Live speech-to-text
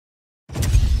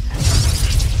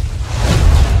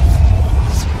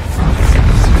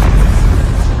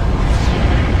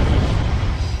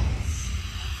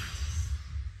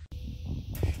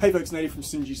Hey folks, Native from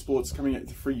Synergy Sports coming out with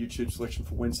a free YouTube selection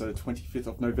for Wednesday the 25th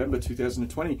of November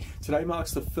 2020. Today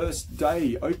marks the first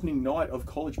day, opening night of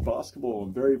college basketball.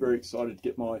 I'm very, very excited to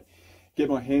get my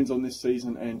hands on this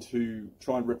season and to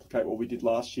try and replicate what we did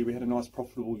last year. We had a nice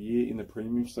profitable year in the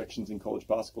premium sections in college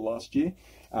basketball last year,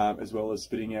 as well as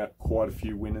spitting out quite a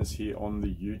few winners here on the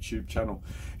YouTube channel.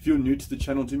 If you're new to the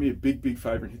channel, do me a big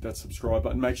favor and hit that subscribe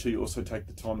button. Make sure you also take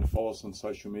the time to follow us on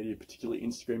social media, particularly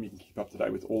Instagram. You can keep up to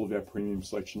date with all of our premium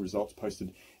selection results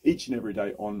posted each and every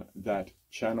day on that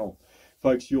channel.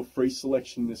 Folks, your free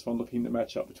selection in this one, looking at the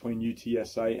matchup between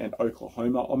UTSA and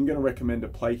Oklahoma. I'm going to recommend a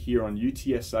play here on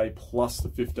UTSA plus the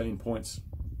 15 points.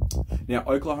 Now,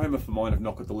 Oklahoma, for mine, have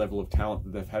not got the level of talent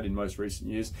that they've had in most recent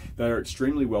years. They are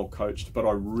extremely well coached, but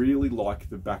I really like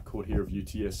the backcourt here of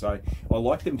UTSA. I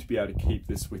like them to be able to keep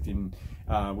this within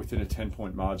a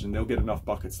 10-point margin. They'll get enough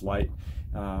buckets late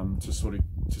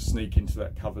to sneak into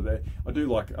that cover there. I do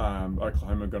like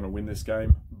Oklahoma going to win this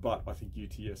game, but I think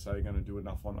UTSA are going to do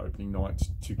enough on opening night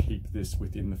to keep this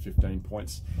within the 15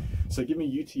 points. So give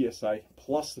me UTSA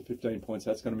plus the 15 points.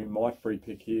 That's going to be my free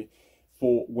pick here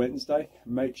for Wednesday.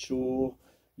 Make sure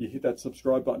you hit that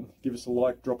subscribe button, give us a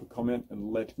like, drop a comment,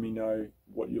 and let me know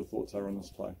what your thoughts are on this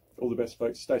play. All the best,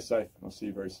 folks. Stay safe, and I'll see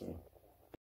you very soon.